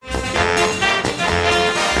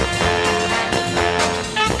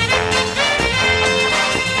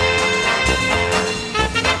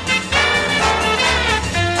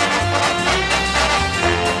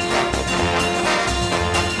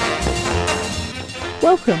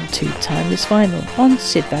Welcome to Timeless Vinyl on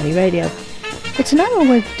Sid Valley Radio. It's an hour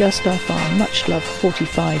where we dust off our much-loved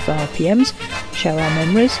 45 RPMs, share our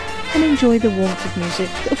memories, and enjoy the warmth of music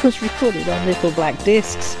that was recorded on little black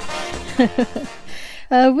discs.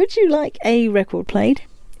 Would you like a record played?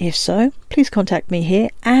 If so, please contact me here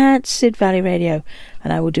at Sid Valley Radio,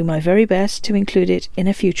 and I will do my very best to include it in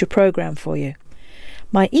a future programme for you.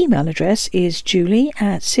 My email address is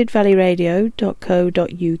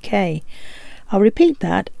julie@sidvalleyradio.co.uk. I'll repeat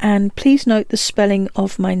that, and please note the spelling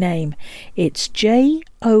of my name. It's JOOLY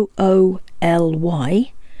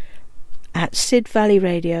at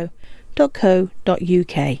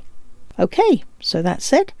sidvalleyradio.co.uk. Okay, so that's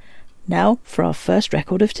said. Now for our first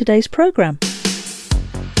record of today's programme.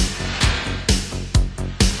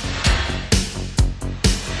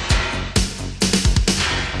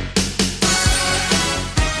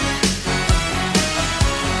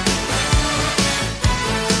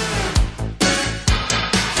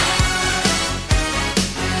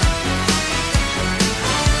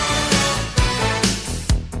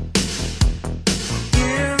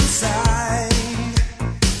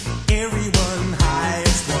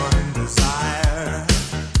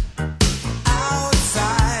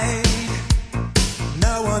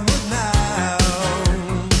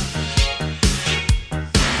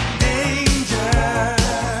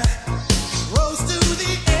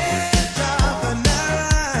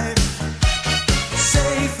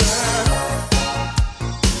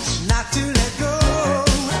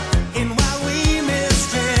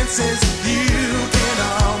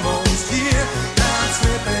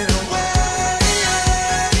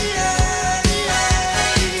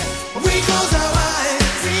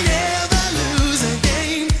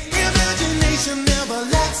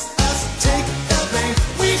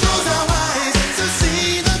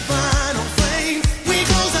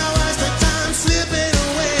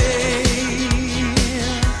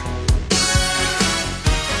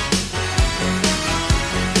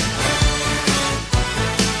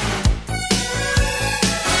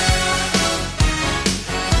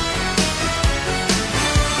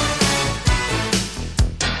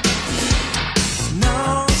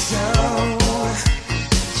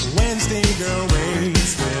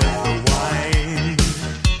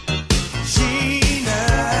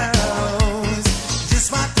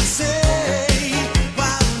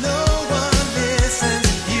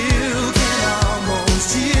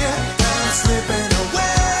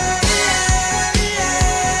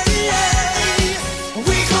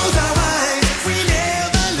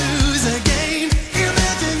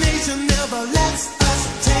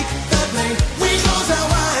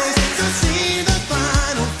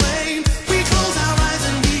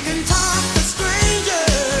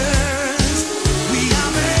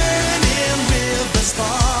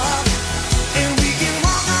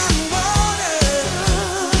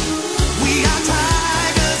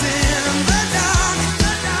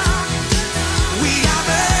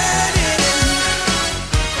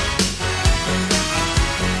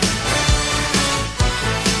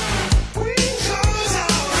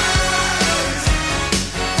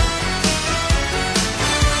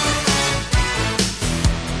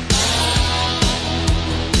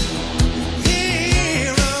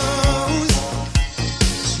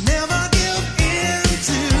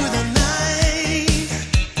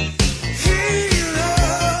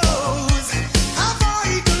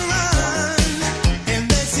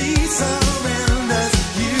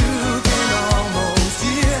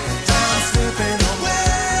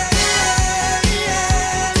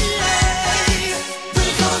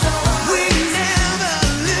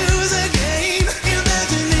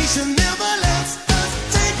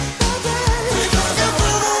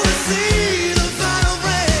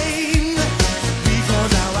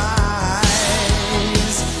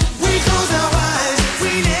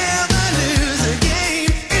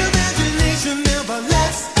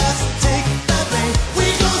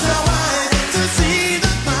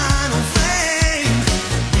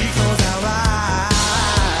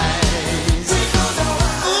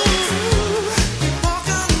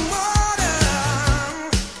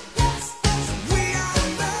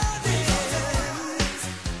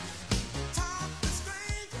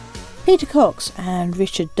 Peter Cox and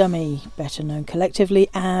Richard Dummy, better known collectively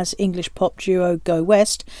as English pop duo Go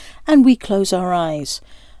West, and We Close Our Eyes,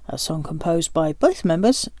 a song composed by both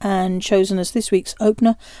members and chosen as this week's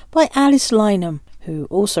opener by Alice Lynham, who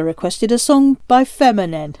also requested a song by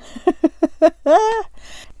Feminine.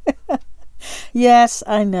 Yes,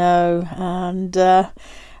 I know, and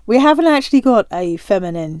we haven't actually got a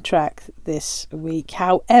Feminine track this week.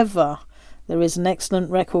 However, there is an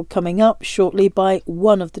excellent record coming up shortly by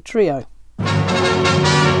one of the trio.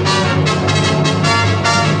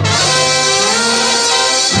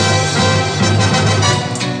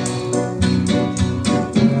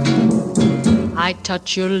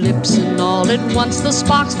 touch your lips and all at once the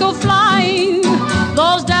sparks go flying.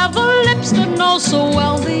 Those devil lips that know so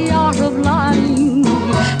well the art of lying.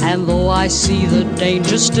 And though I see the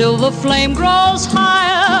danger, still the flame grows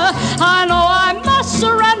higher. I know I must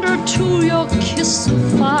surrender to your kiss of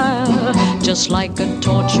fire. Just like a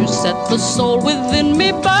torch you set the soul within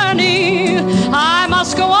me burning. I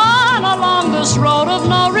must go on along this road of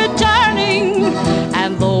no returning.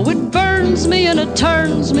 And though it burns me and it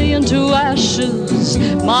turns me into ashes,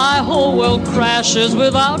 my whole world crashes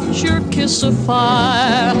without your kiss of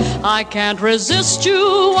fire. I can't resist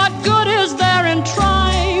you. What good is there in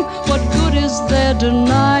trying? What good is there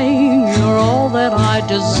denying? You're all that I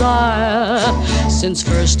desire. Since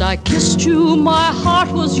first I kissed you, my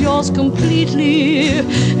heart was yours completely.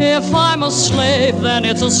 If I'm a slave, then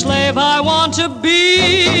it's a slave I want to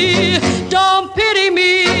be. Don't pity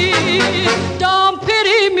me, don't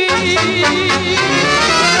pity me.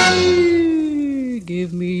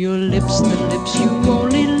 Give me your lips, the lips you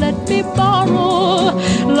only let me borrow.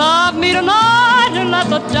 Love me tonight and let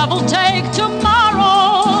the devil take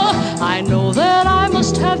tomorrow. I know that I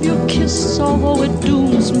must have your kiss, although it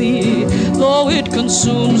dooms me, though it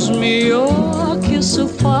consumes me, your kiss of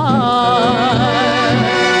fire.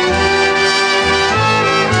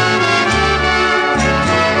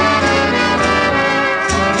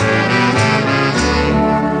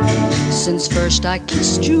 Since first I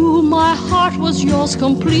kissed you, my heart was yours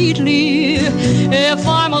completely. If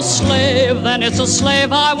I'm a slave, then it's a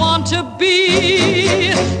slave I want to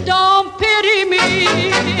be. Don't pity me,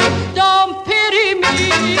 don't pity me.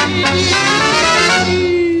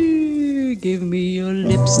 Give me your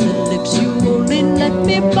lips, the lips you only let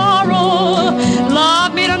me borrow.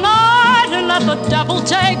 Love me tonight and let the devil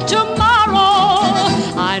take tomorrow.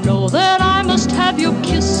 I know that I must have your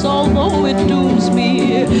kiss, although it dooms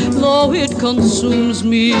me, though it consumes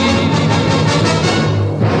me.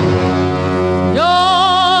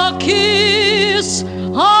 Your kiss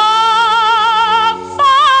of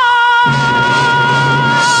fire!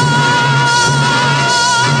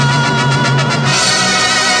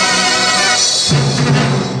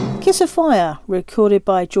 Kiss of Fire, recorded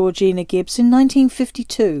by Georgina Gibbs in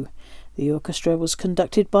 1952. The orchestra was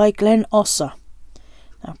conducted by Glenn Osser.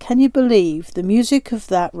 Now, can you believe the music of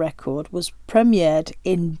that record was premiered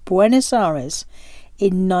in Buenos Aires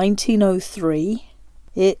in 1903?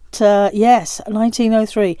 Yes,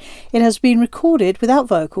 1903. It has been recorded without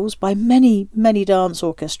vocals by many, many dance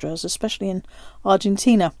orchestras, especially in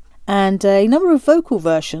Argentina. And a number of vocal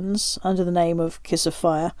versions under the name of Kiss of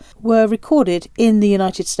Fire were recorded in the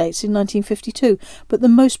United States in 1952. But the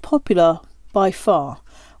most popular by far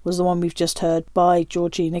was the one we've just heard by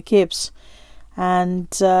Georgina Gibbs. And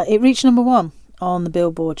it reached number 1 on the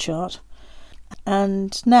Billboard chart.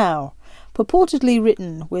 And now, purportedly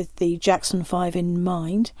written with the Jackson 5 in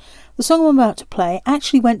mind, the song I'm about to play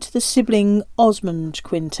actually went to the sibling Osmond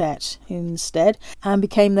Quintet instead and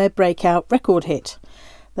became their breakout record hit.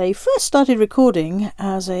 They first started recording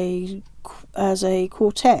as a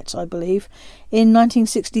quartet, I believe, in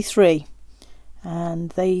 1963,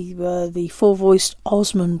 and they were the four-voiced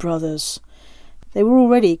Osmond Brothers. They were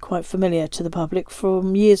already quite familiar to the public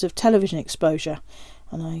from years of television exposure,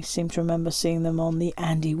 and I seem to remember seeing them on the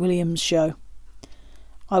Andy Williams show.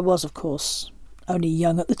 I was, of course, only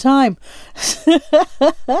young at the time.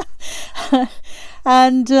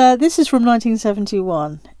 And this is from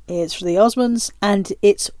 1971. It's for the Osmonds, and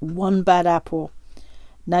it's One Bad Apple.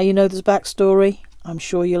 Now you know the backstory. I'm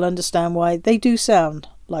sure you'll understand why they do sound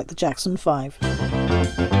like the Jackson 5.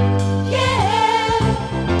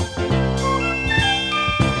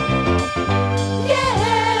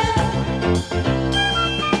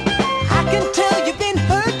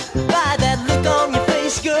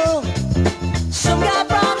 Girl, some guy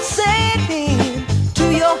brought Satan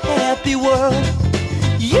to your happy world.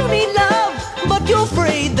 You need love, but you're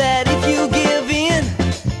afraid that if you give in,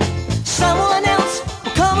 someone else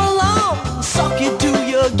will come along and suck you to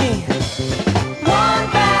your again. One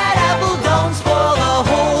bad apple don't spoil the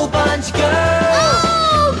whole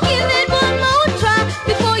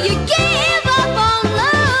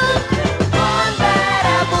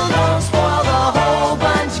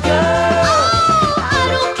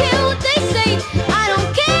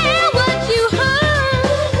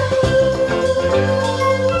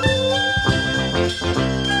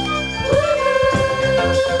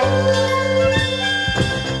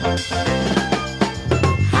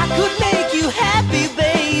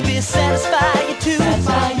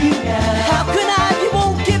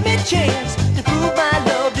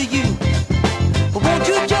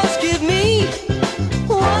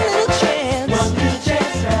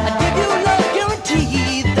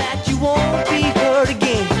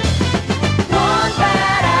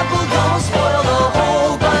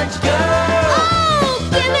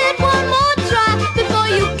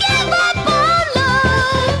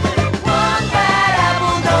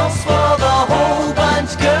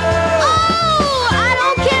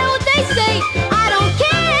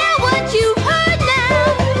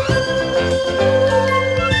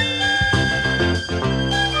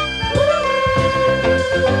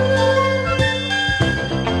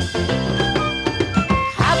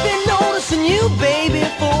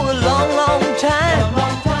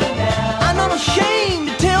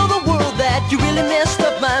really messed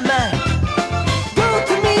up my mind. Girl,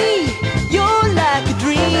 to me, you're like a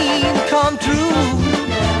dream come true.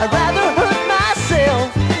 I'd rather hurt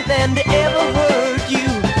myself than to ever hurt you.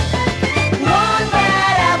 One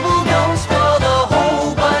bad apple don't spoil the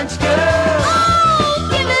whole bunch, girl. Oh,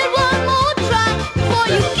 give it one more try before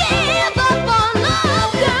you give up on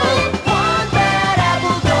love, girl. One bad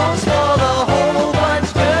apple don't spoil the whole bunch,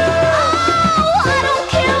 girl. Oh, I don't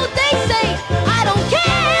care what they say. I don't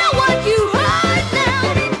care what you heard now.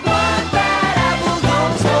 One bad apple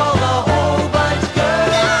don't spoil the whole bunch, girl.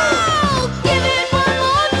 Oh, give it one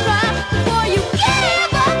more try before you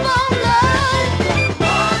give up on love.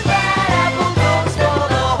 One bad apple don't spoil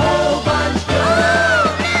the whole bunch, girl.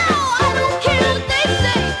 Oh, now I don't care what they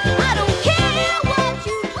say. I don't care what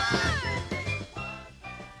you heard.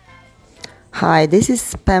 Hi, this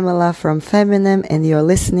is Pamela from Feminem and you're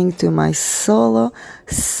listening to my solo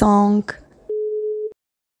song.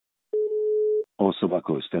 Osoba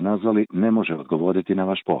koju ste nazvali ne može odgovoriti na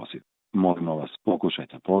vaš poziv. Molimo vas,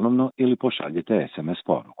 pokušajte ponovno ili pošaljite SMS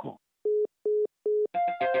poruku.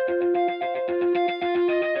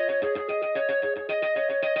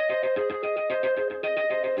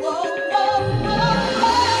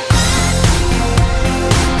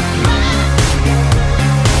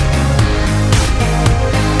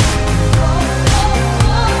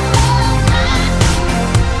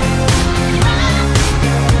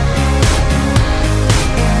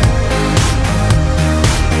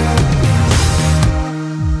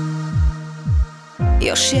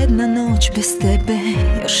 Još jedna noć bez tebe,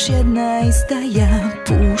 još jedna izdaja,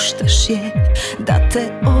 puštaš je da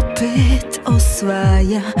te opet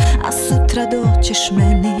osvaja. A sutra doćeš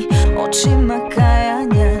meni očima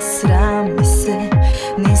kajanja, srami se,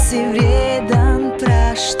 nisi vrijedan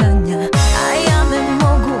praštanja. A ja ne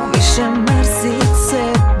mogu više mrzit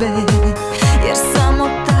sebe, jer samo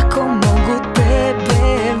tako mogu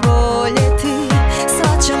tebe voljeti.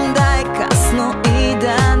 Shvaćam da je kasno i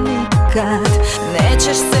da nikad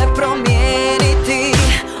nećeš se promijeniti.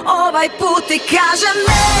 Ovaj put ti kažem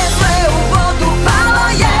ne, sve u vodu palo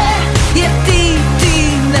je, jer ti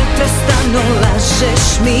neprestano lažeš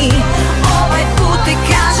mi. Ovaj put ti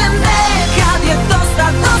kažem ne, kad je dosta,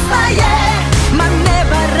 dosta je. Ma ne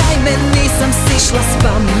varaj me, nisam sišla s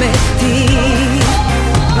pameti.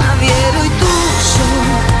 Ma vjeruj dušo,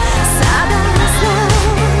 sada znam,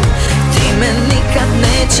 ti me nikad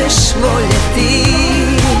nećeš voljeti.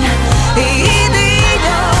 Idi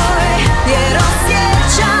njoj, jer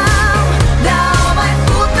osjećam da ovaj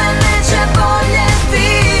put me neće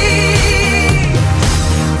voljeti.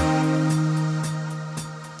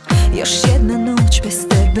 Još jedna noć bez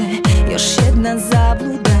tebe, još jedna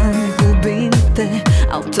zabluda, ne gubim te,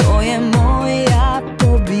 al to je moja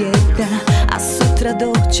pobjeda. A sutra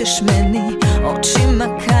doćeš meni očima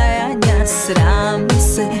kajanja, srami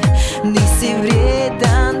se, nisi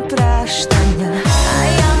vrijedan praštanja. A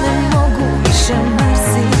ja ne mogu više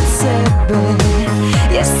mrzit sebe,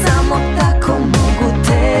 jer samo tako mogu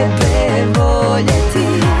tebe voljeti.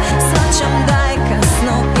 Shvaćam da je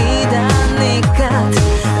kasno i da nikad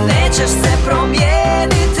nećeš se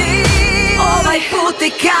promijeniti. Ovaj put ti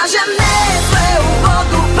kažem ne, sve u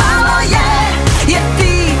vodu palo je, jer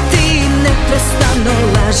ti neprestano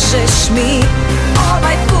lažeš mi.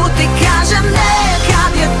 Ovaj put ti kažem ne,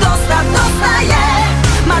 kad je dosta, dosta je.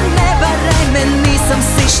 Ma ne varaj me, nisam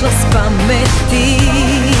sišla s pameti.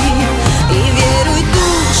 I vjeruj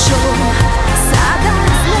dušo, sada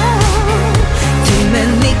znam, ti me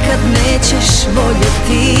nikad nećeš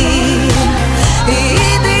voljeti.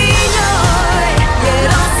 Idi njoj, jer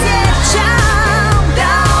osjećam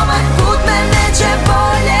da ovaj put me neće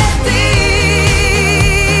voljeti.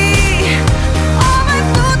 Ovaj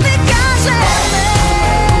put ti kažem ne,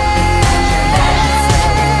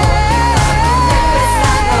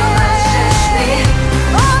 neprestano lažeš mi.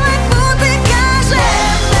 Ovaj put ti kažem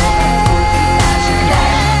ne,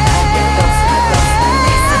 dosta, dosta,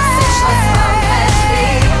 nisam sišla s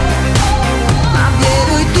pameti. Ma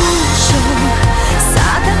vjeruj dušo,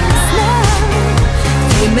 sada znam,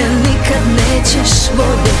 ti me nikad nećeš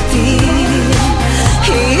voljeti.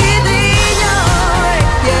 Idi njoj,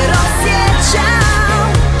 jer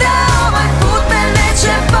osjećam da ovaj put me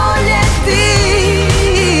neće voljeti.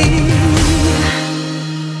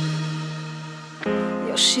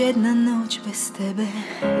 Još jedna noć bez tebe,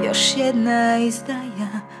 još jedna izdaja,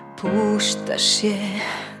 puštaš je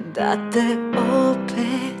da te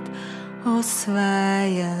opet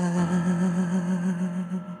osvaja.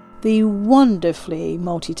 The wonderfully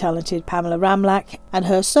multi-talented Pamela Ramlak and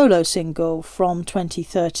her solo single from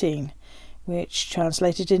 2013, which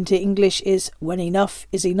translated into English is When Enough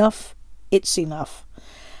is Enough, It's Enough.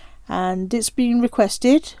 and it's been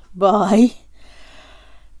requested by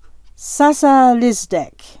Sasa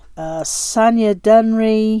Lizdek, Sanya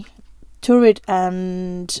Dunry, Turid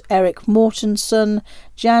and Eric Mortensen,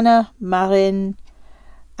 Jana, Marin,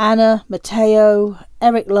 Anna, Matteo,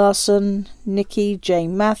 Eric Larson, Nikki,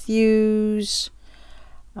 Jane Matthews,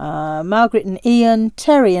 Margaret and Ian,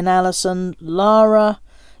 Terry and Alison, Lara,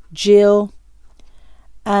 Jill,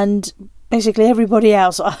 and basically everybody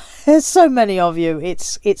else. There's so many of you,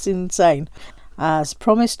 it's insane. As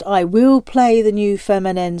promised, I will play the new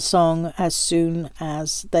Feminine song as soon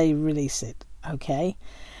as they release it, okay?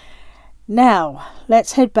 Now,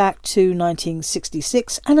 let's head back to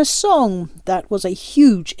 1966 and a song that was a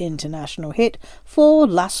huge international hit for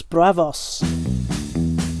Las Bravos.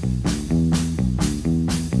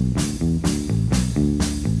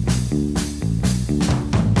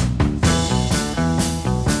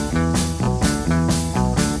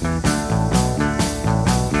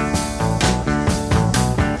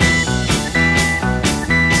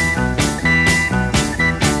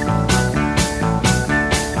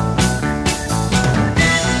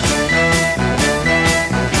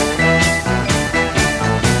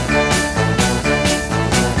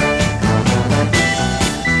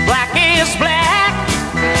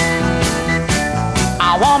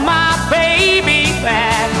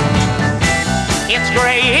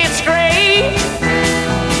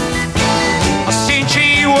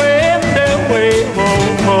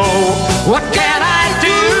 What can I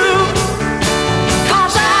do?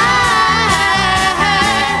 'Cause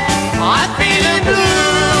I'm feeling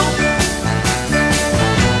blue.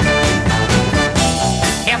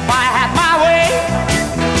 If I had my way,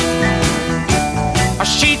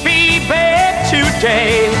 she'd be back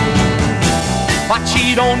today, but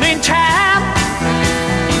she don't in time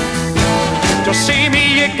to see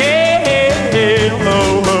me again.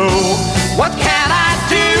 Oh, oh. What can I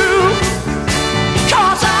do?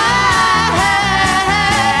 'Cause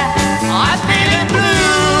I'm feeling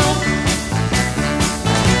blue.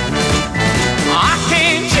 I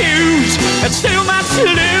can't choose, it's too much to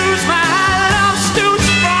lose. My love's too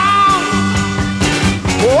strong.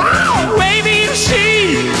 Wow, maybe she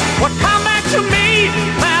would come back to me,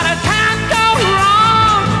 but it can't go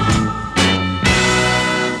wrong.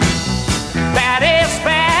 That is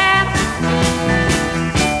bad.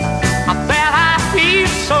 I bet I feel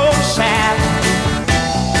so sad.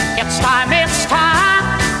 It's time.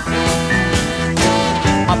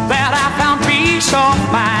 I bet I found peace of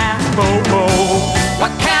mind. Oh, oh.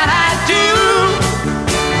 What can I do?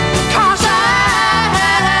 'Cause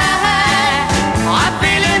I'm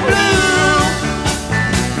feeling blue.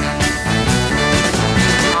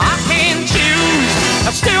 I can't choose,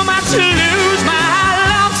 there's too much to lose. My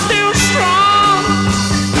love's too strong.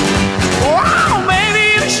 Wow, maybe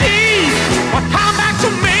if she would come back to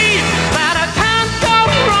me, that I can't go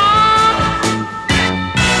wrong.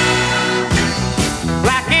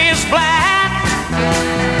 Black is black,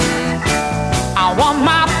 I want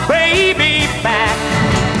my baby back.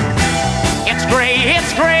 It's gray,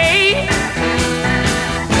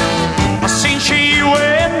 since she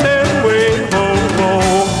went away. Oh,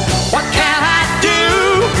 oh. What can I do?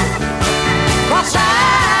 'Cause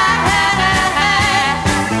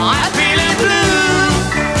I'm feeling blue.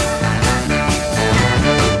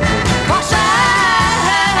 'Cause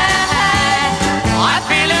I'm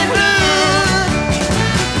feeling blue.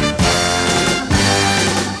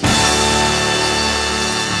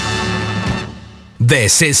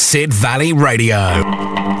 This is Sid Valley Radio.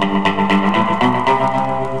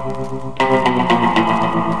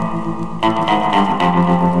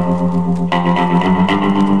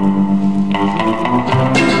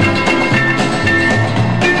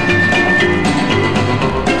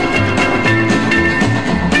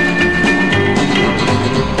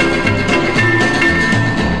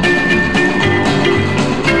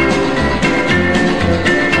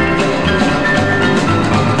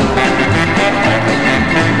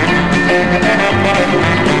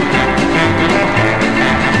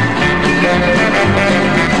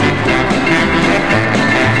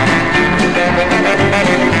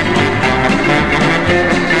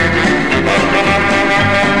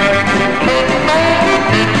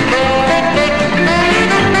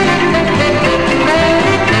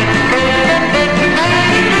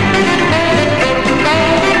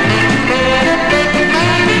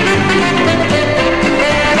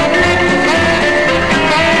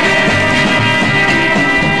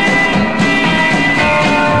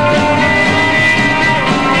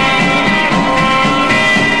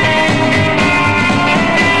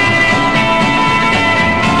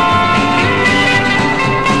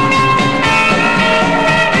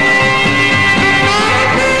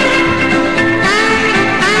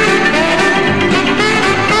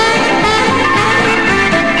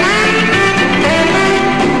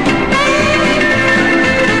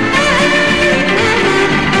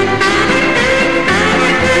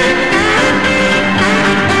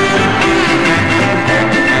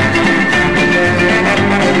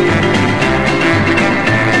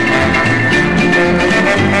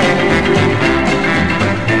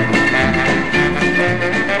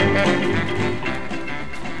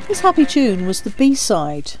 This happy tune was the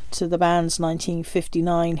B-side to the band's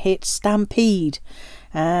 1959 hit Stampede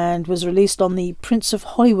and was released on the Prince of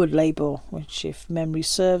Hollywood label, which, if memory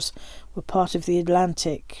serves, were part of the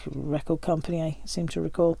Atlantic record company, I seem to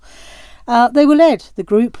recall. They were led, the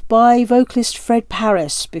group, by vocalist Fred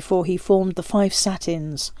Paris before he formed the Five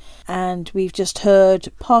Satins, and we've just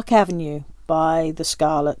heard Park Avenue by the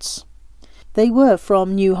Scarlets. They were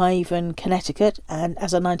from New Haven, Connecticut, and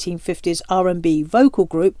as a 1950s R&B vocal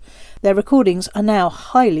group, their recordings are now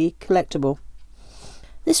highly collectible.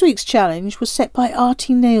 This week's challenge was set by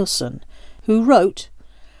Artie Nielsen, who wrote,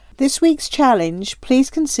 "This week's challenge, please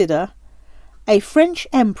consider a French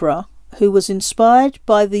emperor who was inspired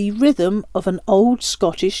by the rhythm of an old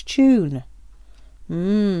Scottish tune."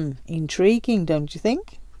 Intriguing, don't you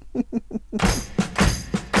think?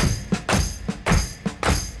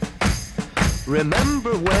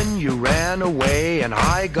 Remember when you ran away and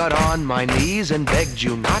I got on my knees and begged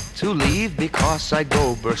you not to leave because I'd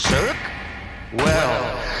go berserk?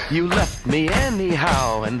 Well, you left me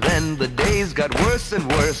anyhow, and then the days got worse and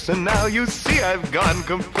worse, and now you see I've gone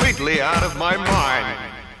completely out of my mind.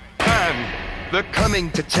 And they're coming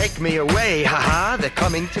to take me away, ha-ha, they're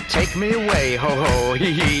coming to take me away, ho-ho,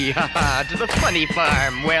 hee-hee, ha-ha, to the funny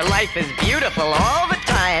farm where life is beautiful all the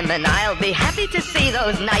time, and I'll be happy to see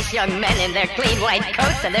those nice young men in their clean white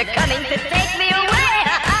coats, and they're coming to take me away,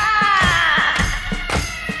 ha-ha!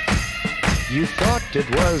 You thought it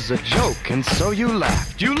was a joke, and so you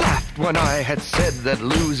laughed. You laughed when I had said that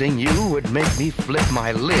losing you would make me flip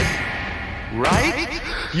my lid. Right?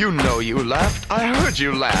 You know you laughed. I heard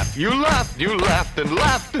you laugh. You laughed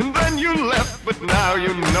and then you left. But now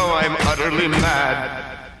you know I'm utterly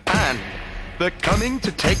mad. And they're coming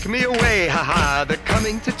to take me away, ha-ha. They're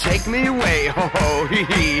coming to take me away, ho-ho,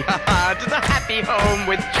 hee-hee, ha-ha. To the happy home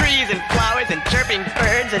with trees and flowers and chirping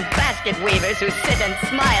birds and basket weavers who sit and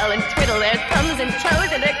smile and twiddle their thumbs and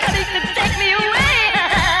toes, and they're coming to take me away,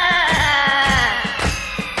 ha-ha.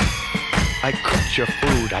 I cooked your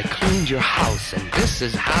food, I cleaned your house, and this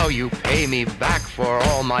is how you pay me back for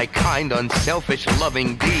all my kind, unselfish,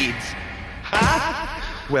 loving deeds. Ha?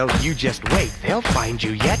 Well, you just wait, they'll find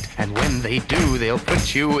you yet, and when they do, they'll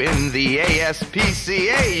put you in the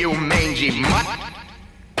ASPCA, you mangy mutt.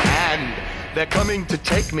 And they're coming to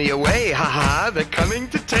take me away, ha-ha, they're coming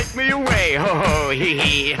to take me away, ho-ho,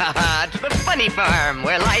 hee-hee, ha-ha, to the funny farm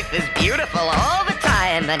where life is beautiful all the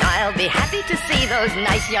time, and I'll be happy to see those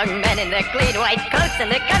nice young men in their clean white coats,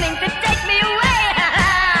 and they're coming to take me away,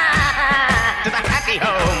 ha-ha, to the happy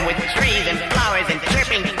home with trees and flowers and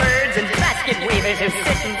chirping birds and basket weavers who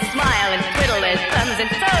sit and smile and twiddle their thumbs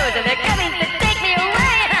and toes, and they're coming to take me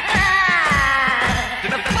away, ha-ha,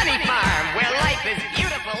 to the funny farm where life is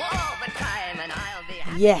beautiful all the time, and I'll be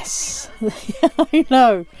happy. Yes, I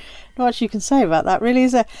know. Not much you can say about that, really,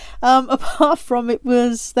 is there? Apart from it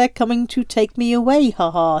was they're coming to take me away,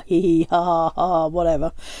 ha-ha, hee-hee, ha-ha,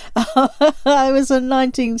 whatever. It was a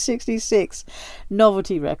 1966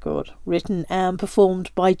 novelty record written and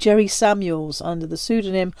performed by Jerry Samuels under the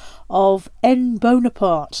pseudonym of N.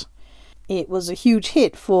 Bonaparte. It was a huge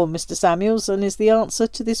hit for Mr. Samuels and is the answer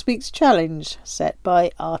to this week's challenge set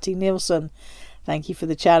by Artie Nielsen. Thank you for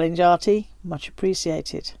the challenge, Artie. Much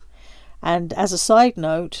appreciated. And as a side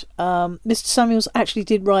note, Mr. Samuels actually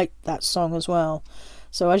did write that song as well.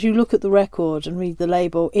 So as you look at the record and read the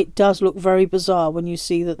label, it does look very bizarre when you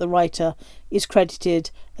see that the writer is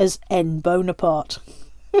credited as N. Bonaparte.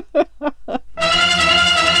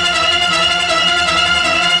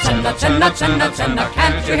 Senda, senda, senda, senda,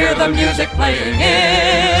 can't you hear the music playing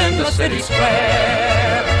in the city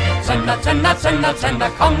square? Senda, senda, senda,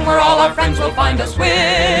 senda, come where all our friends will find us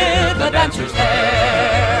with the dancers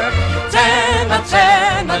there. Senda,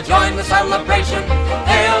 senda, join the celebration.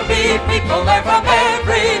 There'll be people there from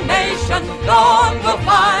every nation. Dawn will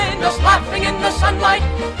find us laughing in the sunlight,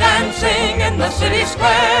 dancing in the city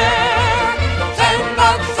square.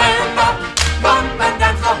 Senda, senda, come and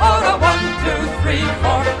dance the hora. 1, 2, 3,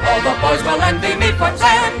 4. All the boys will envy me for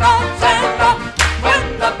senda, senda. When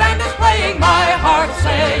the band is playing, my heart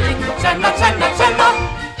saying senda, senda,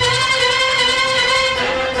 senda.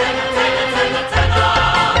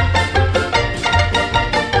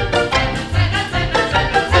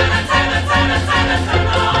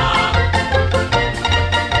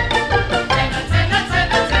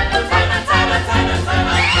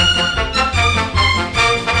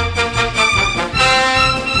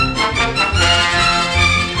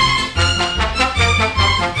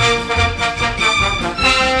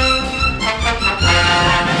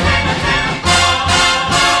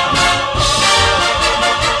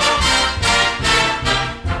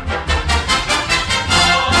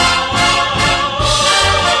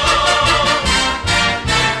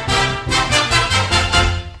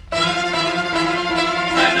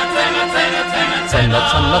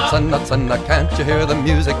 Senna, can't you hear the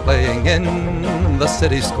music playing in the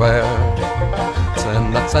city square?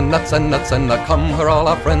 Senna, come where all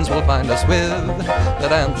our friends will find us with the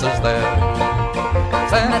dancers there.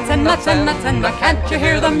 Senna, can't you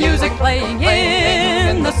hear the music playing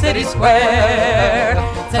in the city square?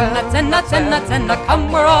 Senna,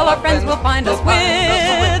 come where all our friends will find us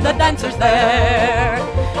with the dancers there.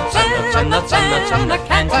 Senna,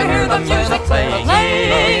 can't you hear the music playing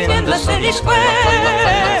in the city square?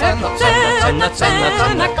 Senna,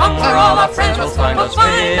 come where all our friends will find us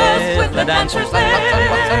with the dancers there.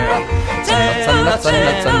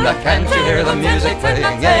 Senna, can't you hear the music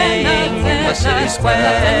playing in the city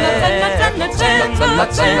square?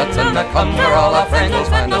 Senna, come where all our friends will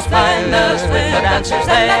find us with the dancers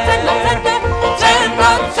there.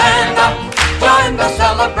 Senna, join the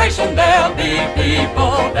celebration. There'll be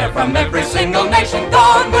people there from every single nation.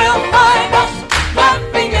 God will find us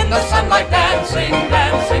laughing in the sunlight, dancing with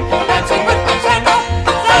the Senna.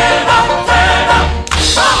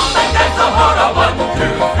 Come and dance the hora, 1,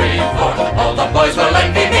 2, 3, 4. All the boys will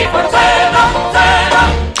envy me for Senna.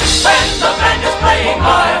 When the band is playing,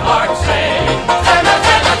 my heart sings Senna.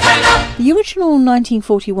 The original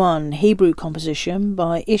 1941 Hebrew composition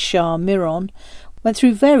by Ishar Miron went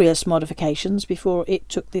through various modifications before it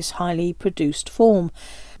took this highly produced form.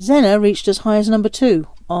 Senna reached as high as number 2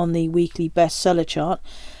 on the weekly bestseller chart.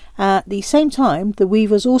 At the same time, the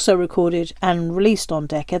Weavers also recorded and released on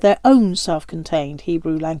Decca their own self-contained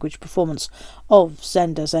Hebrew language performance of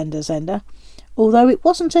Zenda, Zenda, Zenda. Although it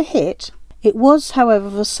wasn't a hit, it was,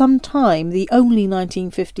 however, for some time the only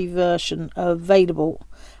 1950 version available,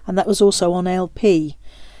 and that was also on LP,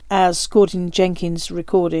 as Gordon Jenkins'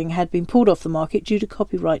 recording had been pulled off the market due to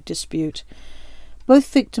copyright dispute.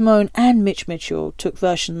 Both Vic Damone and Mitch Mitchell took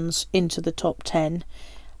versions into the top 10,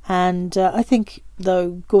 and I think,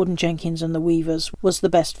 though, Gordon Jenkins and the Weavers was the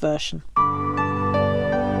best version.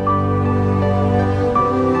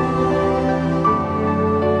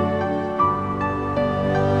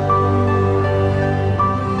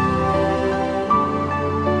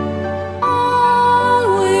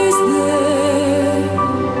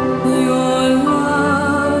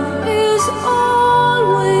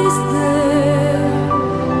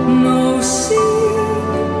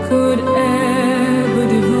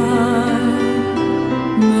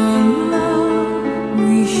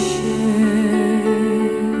 We share.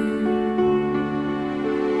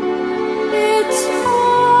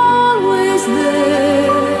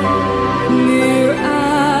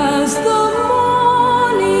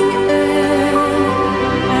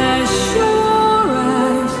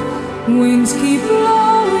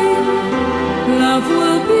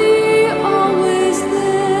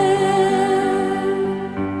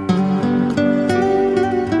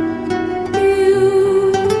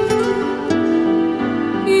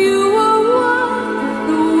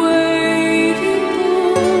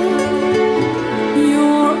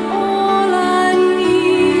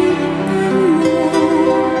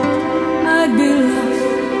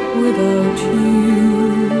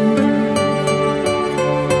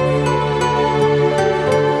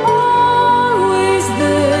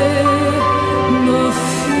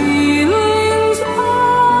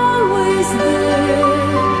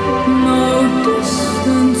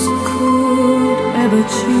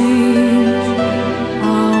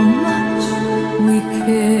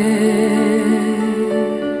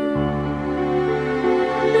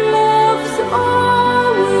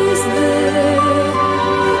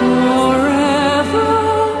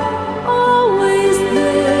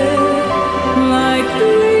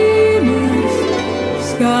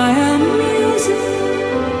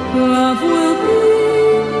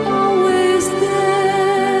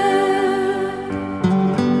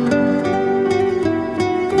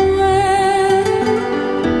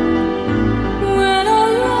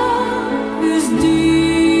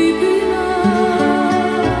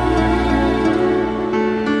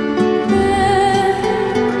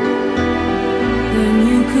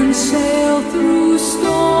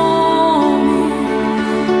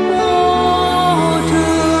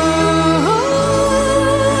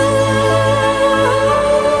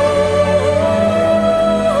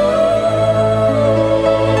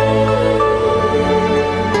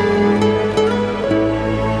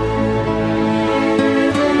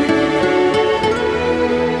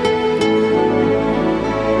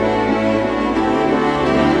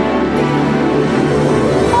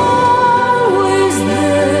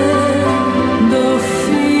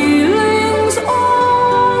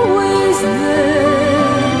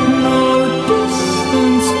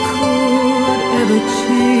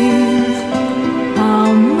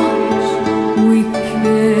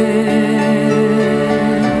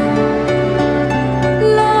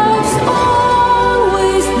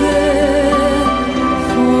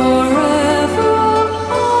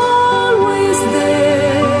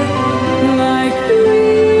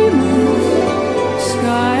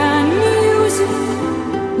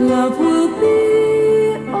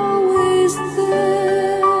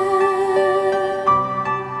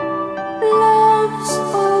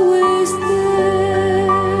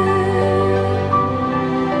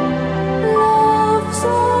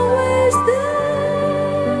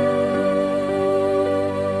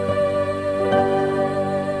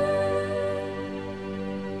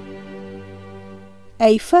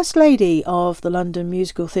 A First Lady of the London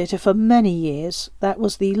Musical Theatre for many years. That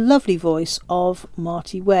was the lovely voice of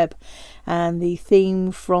Marty Webb and the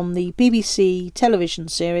theme from the BBC television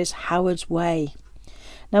series Howard's Way.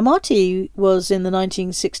 Now, Marty was in the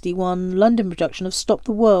 1961 London production of Stop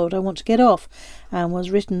the World, I Want to Get Off, and was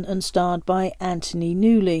written and starred by Anthony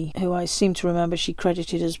Newley, who I seem to remember she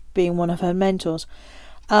credited as being one of her mentors.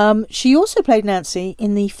 She also played Nancy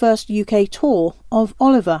in the first UK tour of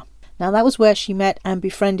Oliver. Now, that was where she met and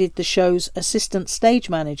befriended the show's assistant stage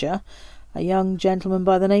manager, a young gentleman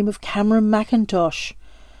by the name of Cameron McIntosh.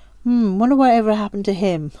 Wonder whatever happened to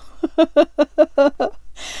him.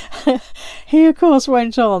 He, of course,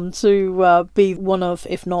 went on to be one of,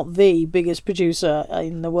 if not the biggest producer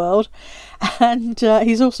in the world. And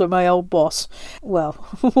he's also my old boss. Well,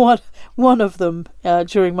 one of them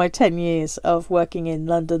during my 10 years of working in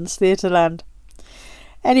London's Theatreland.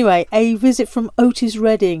 Anyway, a visit from Otis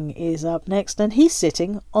Redding is up next, and he's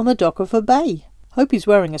sitting on the dock of a bay. Hope he's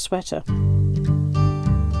wearing a sweater.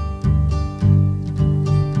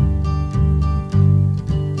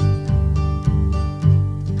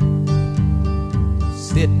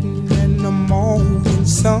 Sitting in the morning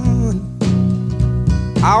sun,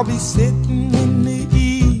 I'll be sitting when the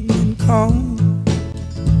evening comes,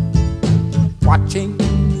 watching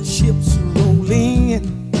the ships roll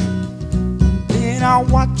in. I'll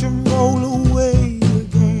watch them roll away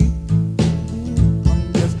again.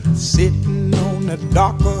 I'm just sitting on the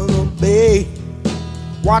dock of the bay,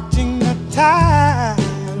 watching the tide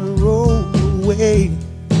roll away.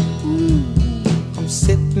 I'm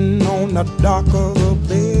sitting on the dock of the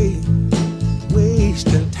bay,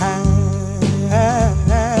 wasting time.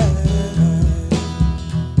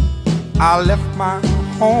 I left my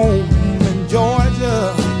home in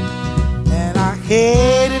Georgia,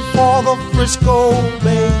 headed for the Frisco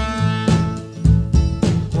Bay,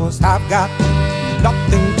 'cause I've got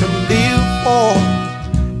nothing to live for,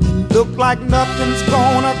 and look like nothing's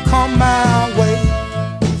gonna come my way.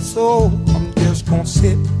 So I'm just gonna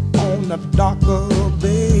sit on the dock of the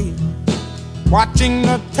bay, watching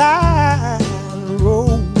the tide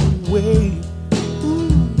roll away.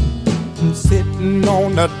 I'm sitting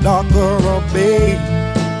on the dock of the bay,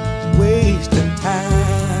 wasting time.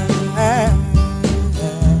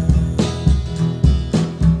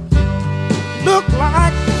 Look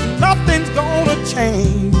like nothing's gonna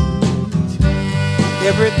change.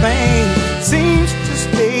 Everything seems to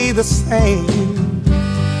stay the same.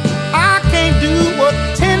 I can't do what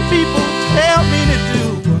 10 people tell me to do,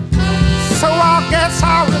 so I guess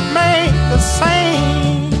I'll remain the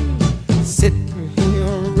same. Sitting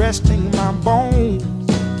here resting my bones,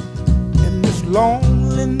 and this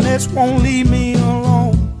loneliness won't leave me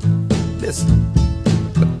alone. Listen,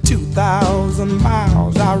 for 2,000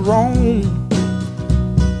 miles I roam,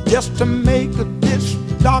 just to make this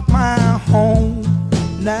dock my home.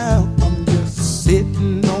 Now I'm just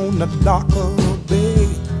sitting on the dock of the bay,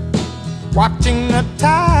 watching the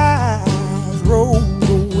tides roll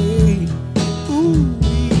away. Ooh,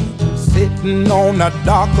 I'm sitting on the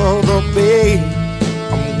dock of the bay,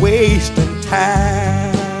 I'm wasting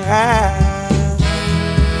time.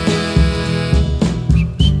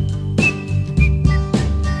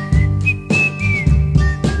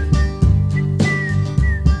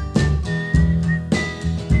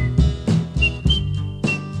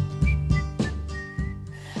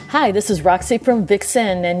 Hi, this is Roxy from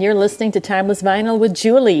Vixen, and you're listening to Timeless Vinyl with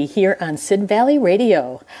Julie here on Sid Valley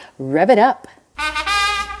Radio. Rev it up.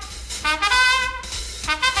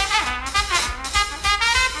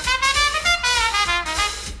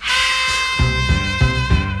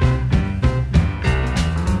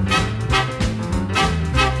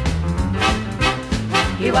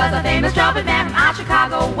 He was a famous trumpet man from out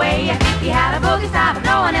Chicago way. He had a boogie style but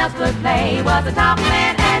no one else could play. He was a top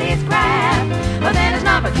man at his craft, but then his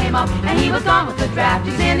number came up and he was gone with the draft.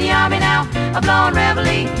 He's in the army now, a blowing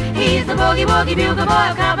reveille. He's the boogie woogie bugle boy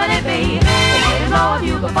of Company B. They made him blow a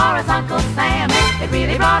bugle for his Uncle Sam. It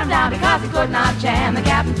really brought him down because he could not jam. The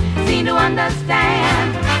captain seemed to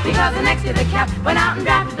understand, because the next year the cap went out and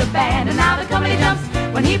drafted the band. And now the company jumps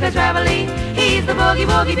when he plays reveille. He's the boogie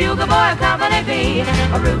woogie bugle boy of Company B.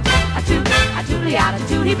 A root, a toot, a tootly out, a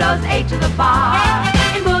toot. He blows an 8 to the bar.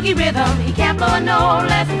 In boogie rhythm, he can't blow a note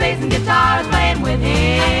unless the bass and guitar is playing with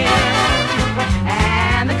him.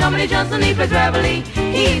 And the company jumps when he plays reveille.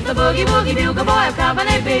 He's the boogie woogie bugle boy of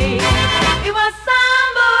Company B. He was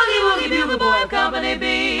some boogie woogie bugle boy of Company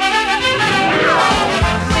B. When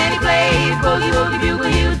he played boogie woogie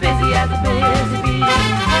bugle, he was busy as a busy bee.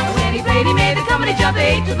 When he played, he made the company jump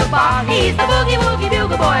 8 to the bar. He's the boogie woogie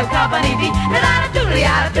bugle boy of Company B. And a tootly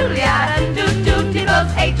out, a tootly out, and toot toot, he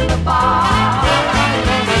blows 8 to the bar.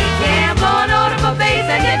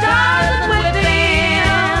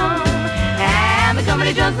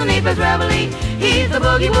 sleeper's reveille. He's the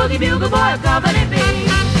boogie woogie bugle boy of Company B.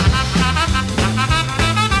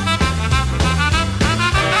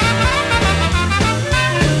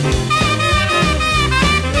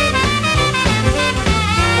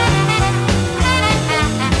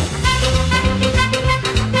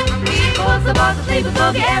 The boys will sleep with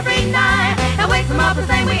boogie every night and wakes them up the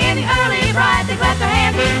same way in the early bride. They clap their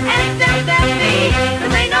hands and stamp their feet,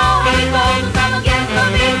 'cause they know he goes and some against the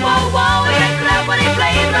beat. Whoa, whoa, he wakes it up when he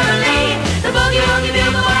plays reveille. The boogie woogie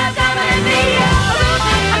bugle boy has come and me.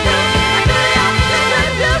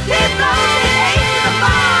 Keep blowing the ace to the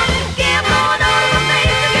bar, give blowing over the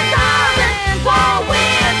face to guitars and war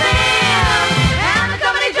with them. And the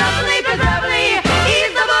company just sleep his reveille.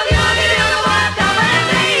 He's the boogie woogie bugle boy has come and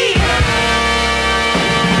me.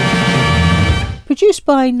 Produced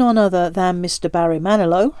by none other than Mr. Barry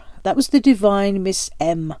Manilow, that was the divine Miss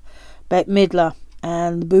M, Bette Midler,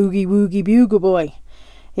 and the Boogie Woogie Bugle Boy.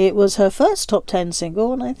 It was her first top 10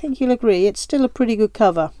 single, and I think you'll agree it's still a pretty good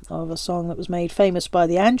cover of a song that was made famous by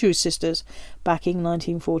the Andrews Sisters back in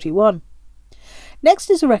 1941. Next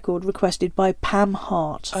is a record requested by Pam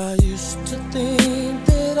Hart. I used to think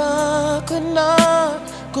that I could not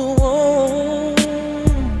go on,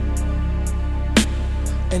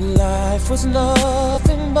 and life was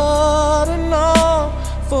nothing but an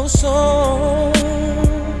awful song.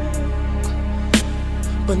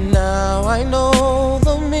 But now I know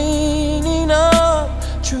the meaning of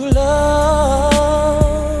true love.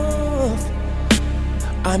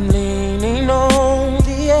 I'm leaning on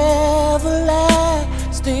the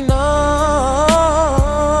everlasting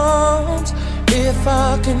arms. If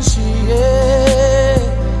I can see it,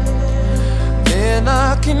 then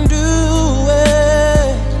I can do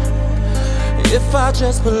it. If I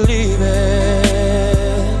just believe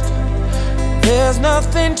it, there's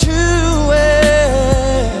nothing to it.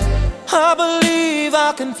 I believe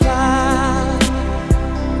I can fly.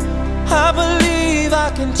 I believe I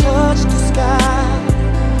can touch the sky.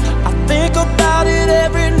 I think about it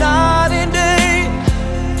every night and day.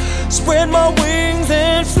 Spread my wings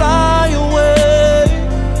and fly away.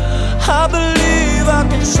 I believe I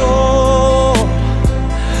can soar.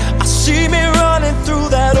 I see me running through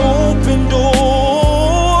that open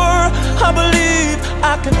door. I believe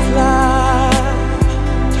I can fly.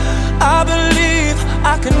 I believe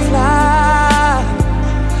I can fly.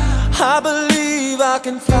 I believe I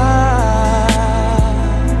can fly.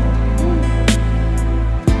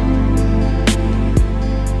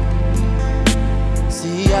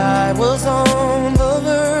 See, I was on the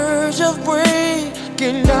verge of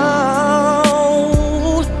breaking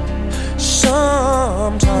down.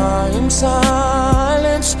 Sometimes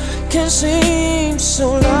silence can seem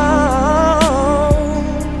so loud.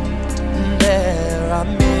 There are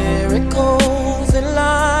miracles in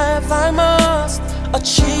life I must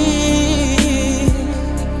achieve,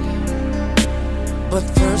 but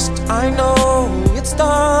first I know it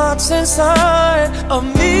starts inside of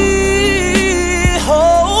me.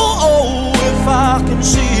 Oh, if I can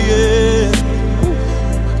see it,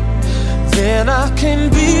 then I can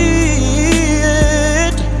be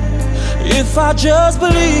it. If I just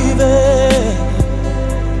believe it,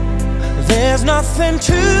 there's nothing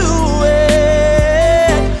to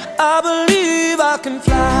it. I believe I can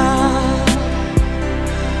fly.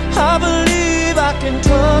 I believe I can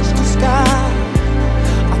touch the sky.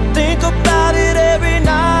 I think about it every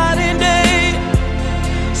night and day.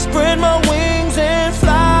 Spread my wings and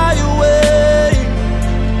fly away.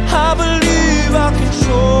 I believe I can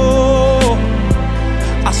soar.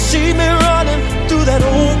 I see me running through that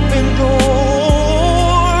open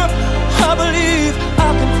door. I believe I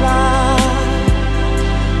can fly.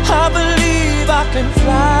 I believe I can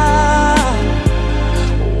fly.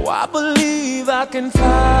 Oh, I believe I can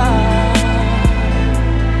fly.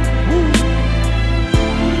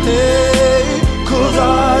 Hey, 'cause I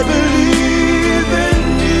believe in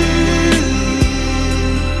you.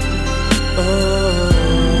 Oh,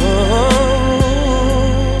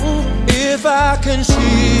 if I can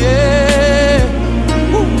see it,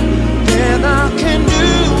 then I can do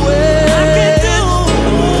it. I can do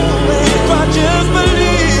it. If I just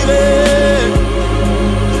believe it,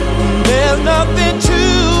 there's nothing to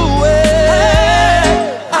it.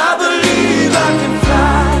 I believe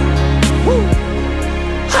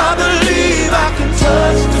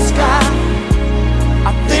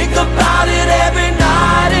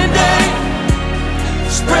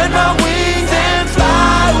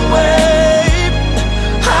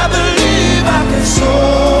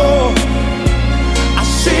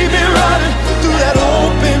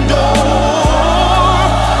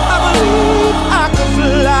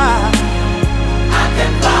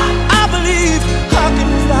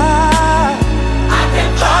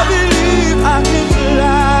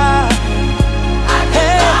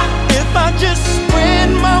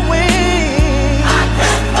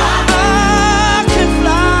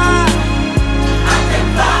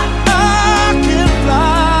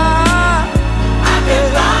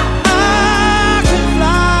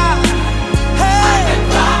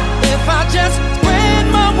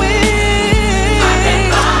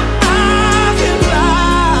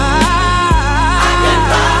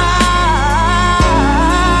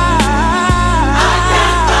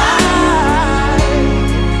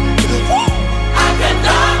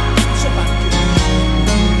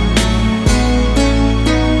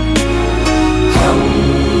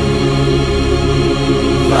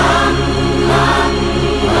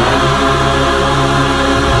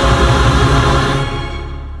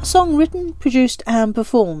song written, produced and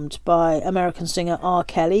performed by American singer R.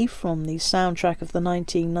 Kelly from the soundtrack of the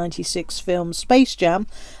 1996 film Space Jam,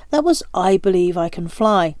 that was I Believe I Can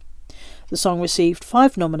Fly. The song received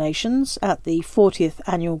 5 nominations at the 40th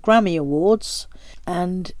Annual Grammy Awards,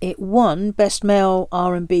 and it won Best Male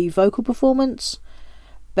R&B Vocal Performance,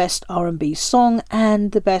 Best R&B Song,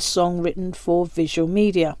 and the Best Song Written for Visual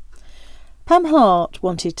Media. Pam Hart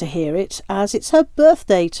wanted to hear it as it's her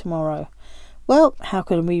birthday tomorrow. Well, how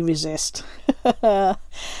can we resist? Have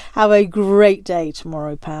a great day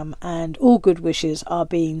tomorrow, Pam, and all good wishes are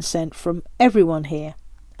being sent from everyone here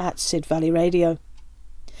at Sid Valley Radio.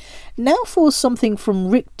 Now for something from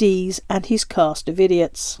Rick Dees and his cast of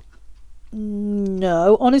idiots.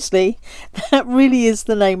 No, honestly, that really is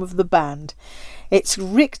the name of the band. It's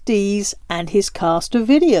Rick Dees and his cast of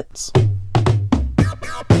idiots.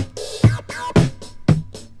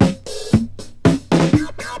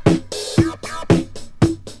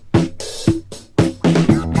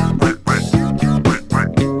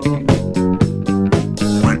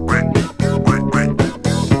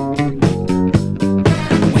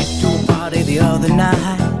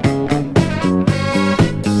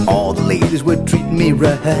 Were treating me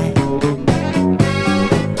right,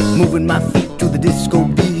 moving my feet to the disco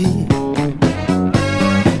beat.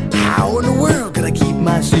 How in the world could I keep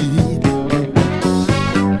my seat?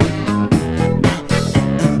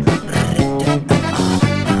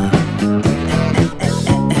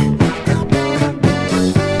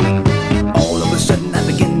 All of a sudden I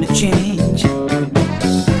began to change.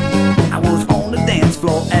 I was on the dance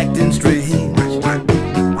floor acting strange,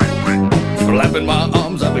 flapping my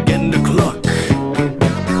arms I began to cluck.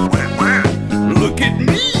 Look at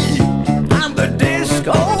me, I'm the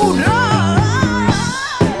disco dog.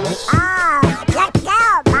 Oh, check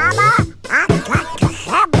out, Mama. I got to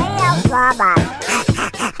have me a Mama.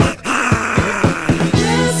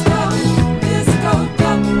 Disco, disco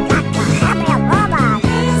dog. Got to have me a Mama.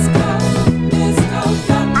 Disco, disco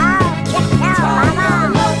dog. Oh, check out,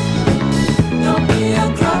 Mama. Don't be a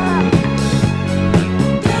drug.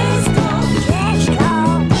 Disco, disco,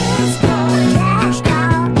 disco,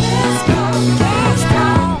 disco, disco.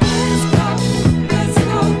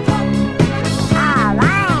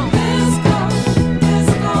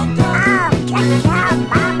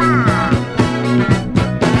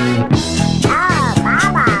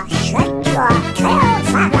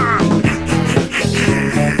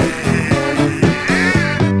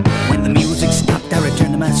 When the music stopped, I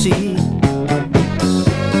returned to my seat,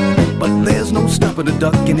 but there's no stopping a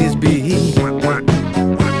duck in his beat.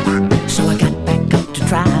 So I got back up to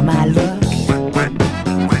try my luck.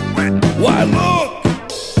 Why look!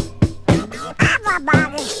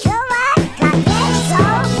 Everybody's doing the disco,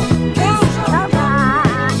 disco dog.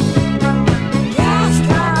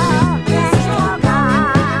 Disco, disco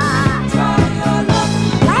dog. Try your luck.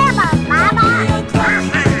 Mama, Mama. Disco,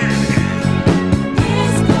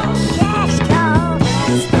 disco, disco,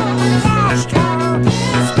 disco, disco,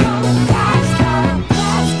 disco,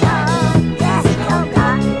 disco, disco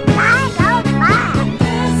dog. I don't mind.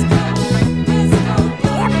 Disco, disco,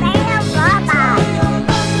 give me a Mama.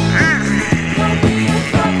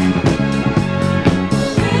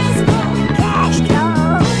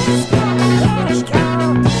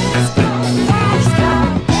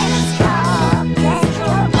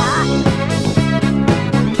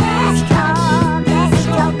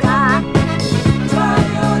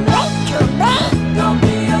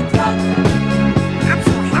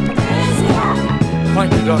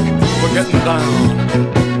 Thank you, Doc. We're getting down.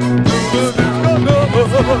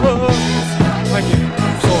 Thank you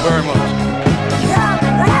so very much. You're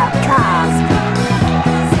welcome.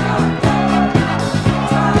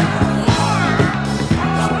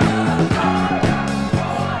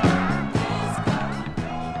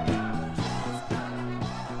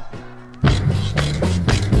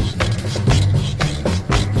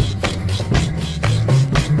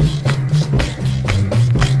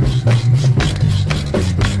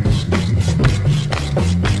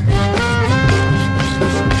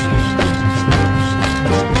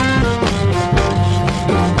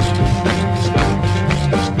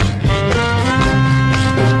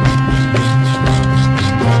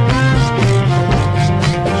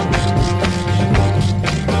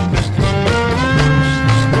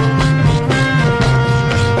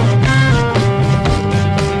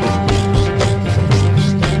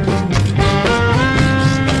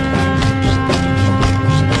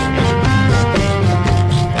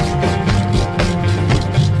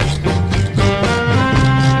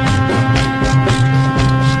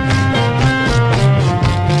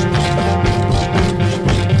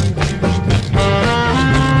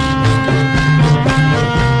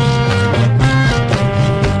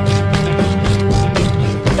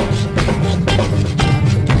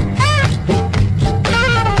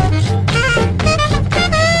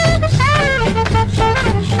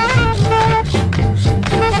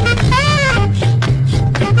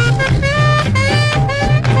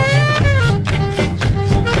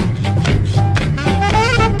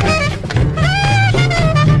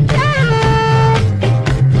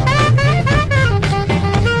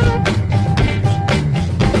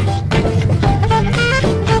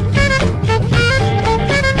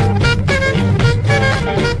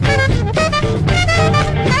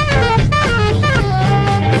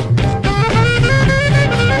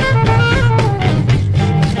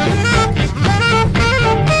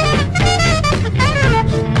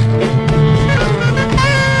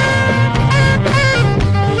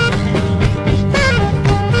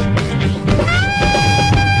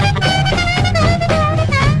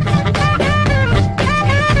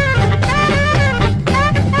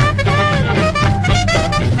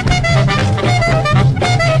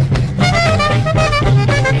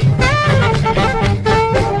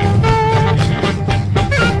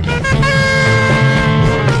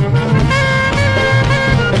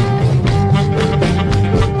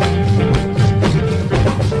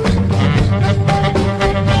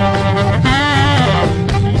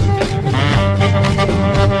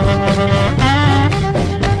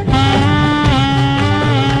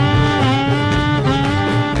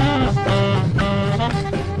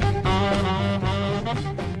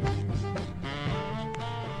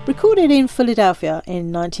 recorded in Philadelphia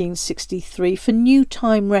in 1963 for New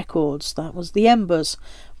Time Records. That was the Embers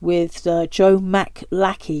with Joe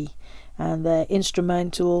McLachey and their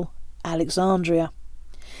instrumental Alexandria.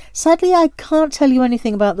 Sadly, I can't tell you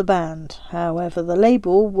anything about the band. However, the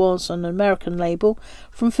label was an American label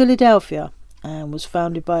from Philadelphia and was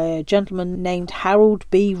founded by a gentleman named Harold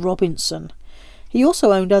B. Robinson. He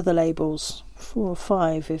also owned other labels, 4 or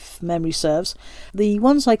 5 if memory serves. The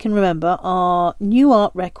ones I can remember are New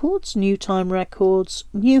Art Records, New Time Records,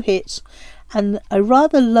 New Hits, and a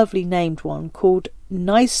rather lovely named one called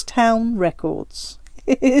Nicetown Records.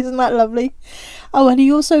 Isn't that lovely? Oh, and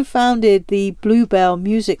he also founded the Bluebell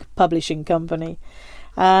Music Publishing Company.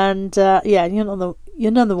 And yeah,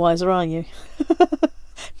 you're none the wiser, are you?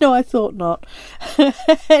 No, I thought not.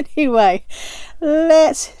 Anyway,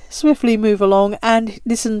 let's swiftly move along and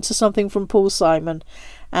listen to something from Paul Simon.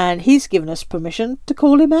 And he's given us permission to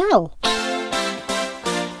call him Al.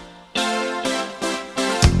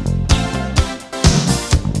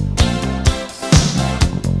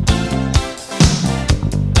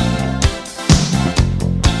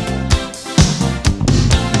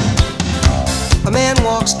 A man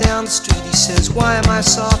walks down the street, he says, why am I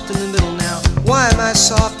soft in the middle now? Why am I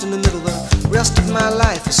soft in the middle? The rest of my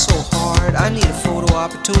life is so hard. I need a photo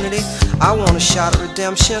opportunity. I want a shot at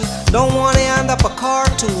redemption. Don't want to end up a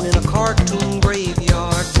cartoon in a cartoon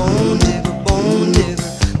graveyard. Bone digger,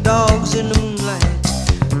 dogs in the moonlight.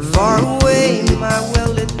 Far away, my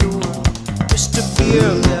well-lit door. Mr.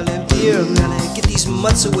 Beer Melly, get these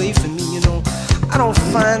mutts away from me, you know. I don't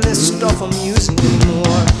find this stuff amusing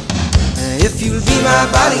anymore. If you'll be my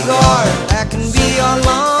bodyguard, I can be your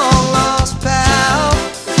long-lost pal.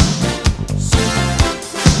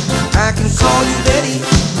 I can call you Betty,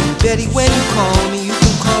 and Betty, when you call me, you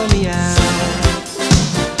can call me out.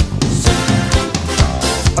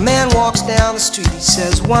 A man walks down the street, he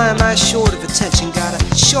says, why am I short of attention? Got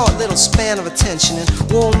a short little span of attention, and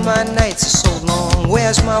whoa, my nights are so long.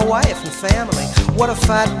 Where's my wife and family? What if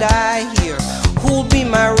I die here? Who'll be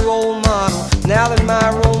my role model now that my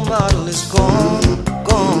role model is gone?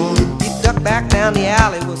 He ducked back down the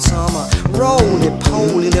alley with some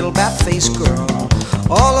roly-poly little bat-faced girl.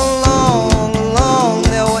 All along,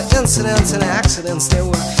 there were incidents and accidents, there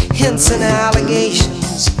were hints and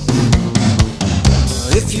allegations.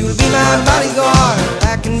 If you'll be my bodyguard,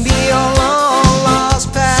 I can be your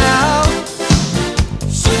long-lost pal.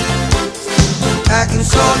 I can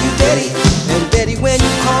call you Betty, and Betty, when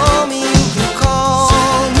you call me, you can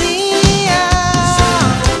call me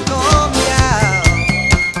out, call me out.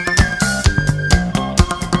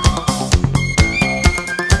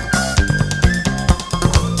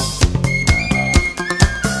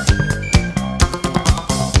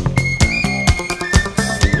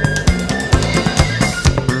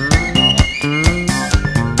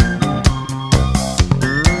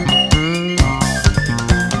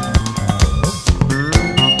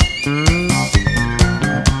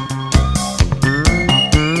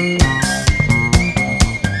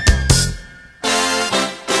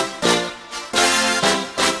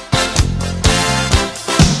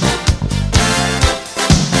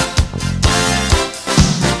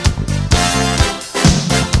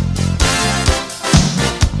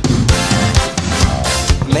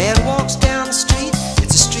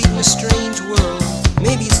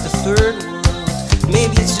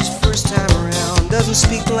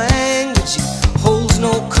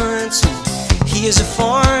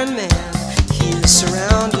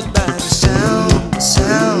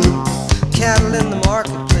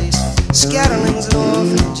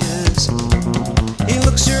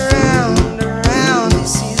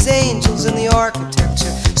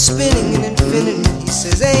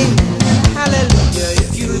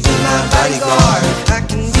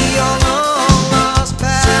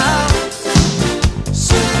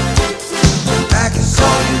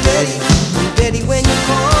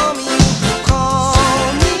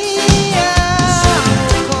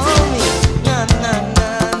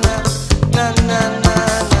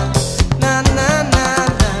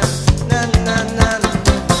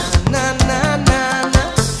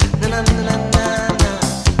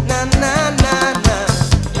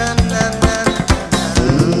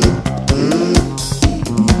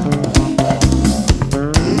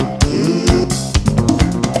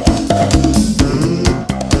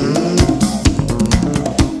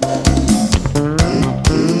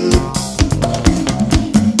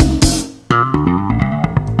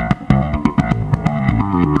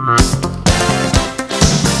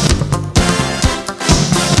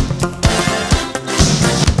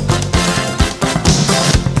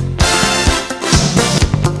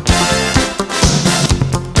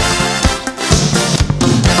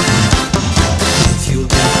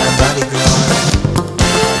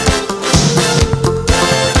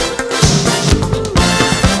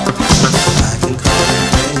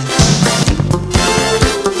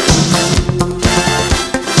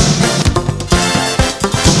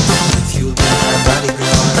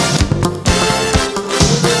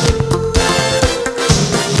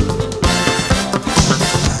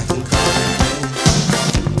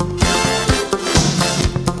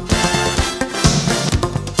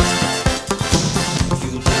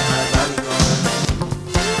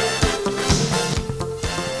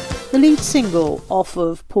 The lead single off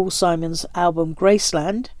of Paul Simon's album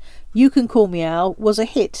Graceland, You Can Call Me Al, was a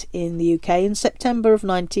hit in the UK in September of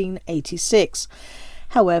 1986.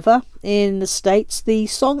 However, in the States, the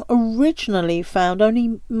song originally found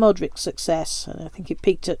only moderate success, and I think it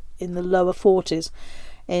peaked in the lower 40s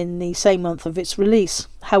in the same month of its release.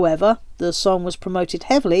 However, the song was promoted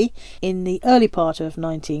heavily in the early part of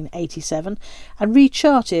 1987 and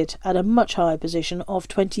recharted at a much higher position of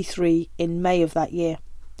 23 in May of that year.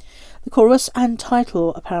 The chorus and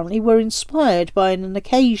title apparently were inspired by an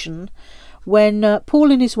occasion when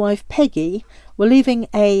Paul and his wife Peggy were leaving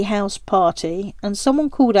a house party and someone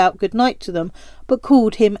called out goodnight to them but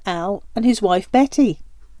called him Al and his wife Betty.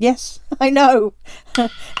 Yes, I know.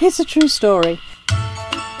 It's a true story.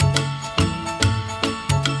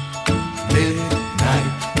 Midnight,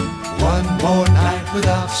 one more night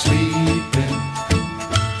without sleeping,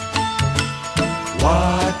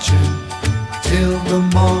 watching till the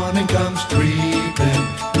morning comes creeping.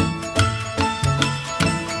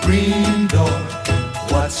 Green door,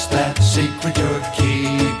 what's that secret you're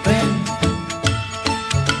keeping?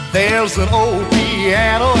 There's an old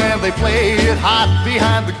piano and they play it hot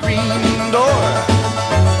behind the green door.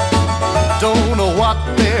 Don't know what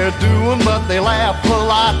they're doing, but they laugh a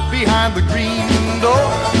lot behind the green door.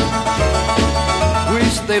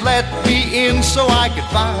 Wish they let me in so I could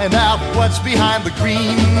find out what's behind the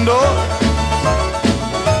green door.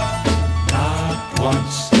 Not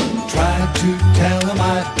once tried to tell them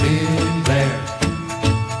I'd been there.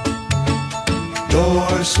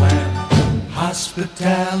 Door slam,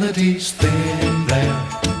 hospitality's thin there.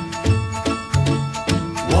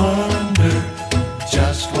 Wonder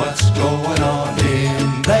just what's going on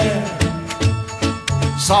in there.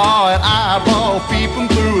 Saw an eyeball peeping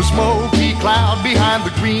through a smoky cloud behind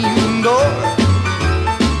the green door.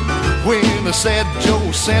 When I said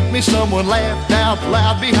Joe sent me, someone laughed out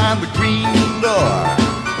loud behind the green door.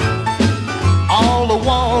 All I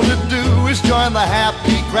want to do is join the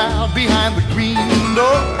happy crowd behind the green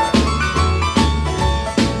door.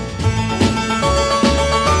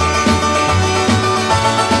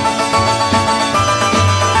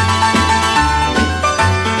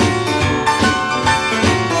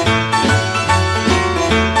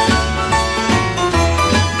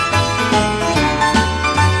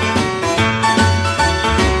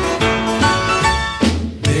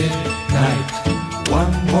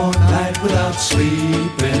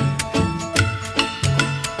 Sleeping,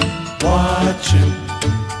 watching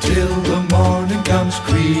till the morning comes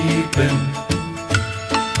creeping.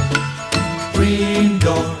 Green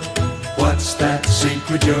door, what's that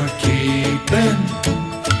secret you're keeping?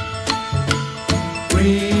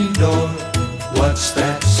 Green door, what's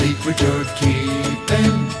that secret you're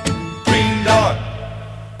keeping? Green door.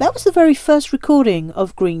 That was the very first recording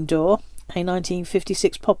of Green Door, a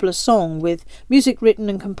 1956 popular song with music written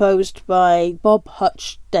and composed by Bob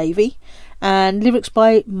Hutch Davey and lyrics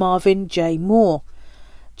by Marvin J. Moore.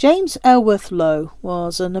 James Ellsworth Lowe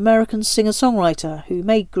was an American singer-songwriter who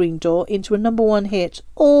made Green Door into a #1 hit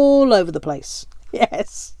all over the place.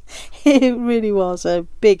 Yes, it really was a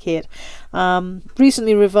big hit.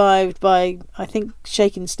 Recently revived by, I think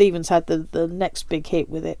Shakin' Stevens had the next big hit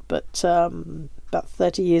with it, but about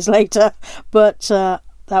 30 years later. But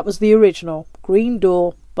that was the original, Green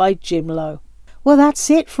Door by Jim Lowe. Well, that's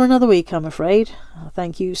it for another week, I'm afraid.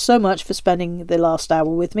 Thank you so much for spending the last hour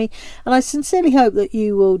with me, and I sincerely hope that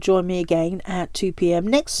you will join me again at 2 p.m.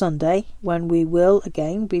 next Sunday, when we will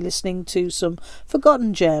again be listening to some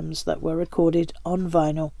forgotten gems that were recorded on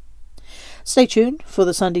vinyl. Stay tuned for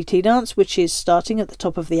the Sunday Tea Dance, which is starting at the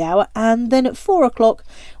top of the hour, and then at 4 o'clock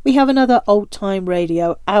we have another Old Time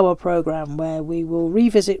Radio Hour programme where we will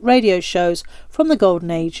revisit radio shows from the golden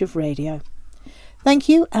age of radio. Thank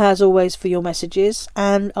you, as always, for your messages,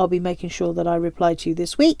 and I'll be making sure that I reply to you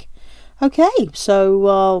this week. Okay, so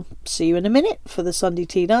I'll see you in a minute for the Sunday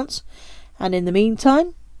Tea Dance, and in the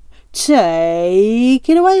meantime, take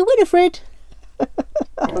it away, Winifred!